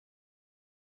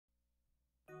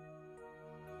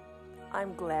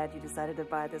I'm glad you decided to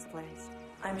buy this place.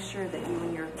 I'm sure that you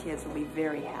and your kids will be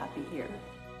very happy here.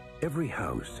 Every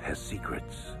house has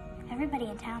secrets. Everybody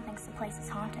in town thinks the place is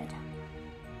haunted.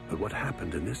 But what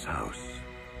happened in this house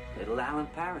Little Alan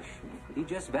Parrish. He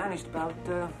just vanished about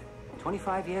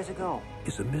 25 years ago.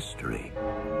 is a mystery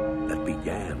that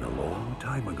began a long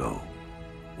time ago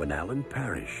when Alan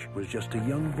Parrish was just a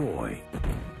young boy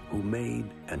who made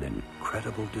an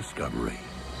incredible discovery.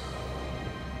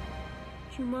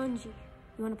 Jumanji.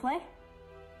 You want to play?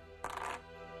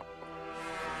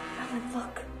 Alan,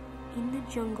 look. In the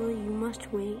jungle, you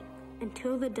must wait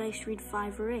until the dice read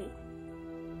 5 or 8.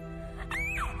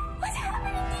 What's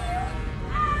happening to you?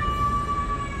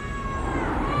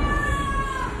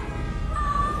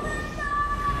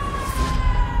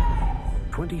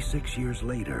 26 years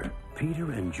later,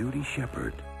 Peter and Judy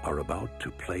Shepard are about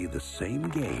to play the same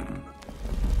game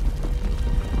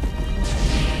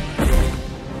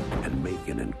and make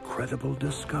an incredible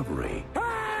discovery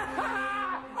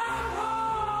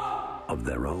of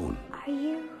their own. Are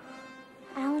you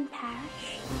Alan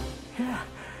Parrish? Yeah.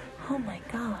 Oh my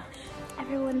gosh.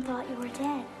 Everyone thought you were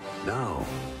dead. Now,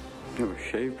 Never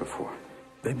shaved before.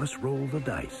 they must roll the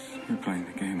dice You're playing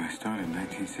the game I started in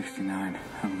 1969.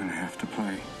 I'm gonna have to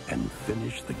play. and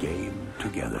finish the game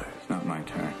together. It's not my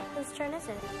turn. Whose turn is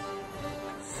it?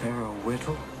 Sarah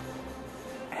Whittle?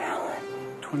 Alan.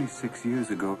 26 years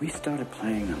ago, we started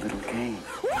playing a little game.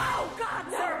 Whoa, God,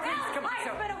 sir! I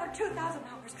have spent over 2,000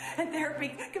 hours in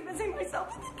therapy convincing myself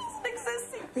that this doesn't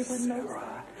exist. Everyone knows.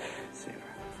 Sarah,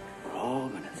 we're all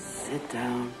gonna sit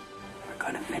down. We're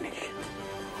gonna finish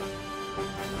it.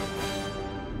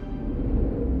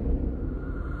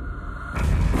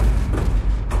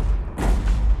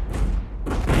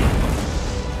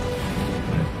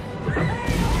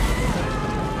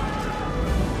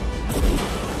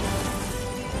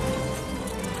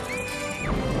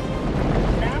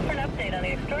 Now for an update on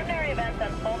the extraordinary events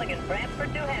unfolding in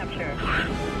Brantford, New Hampshire.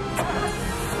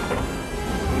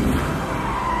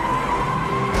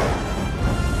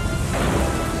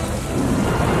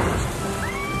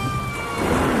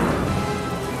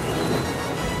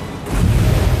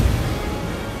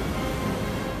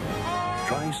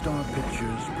 TriStar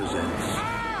Pictures presents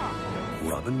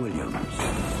Robin Williams,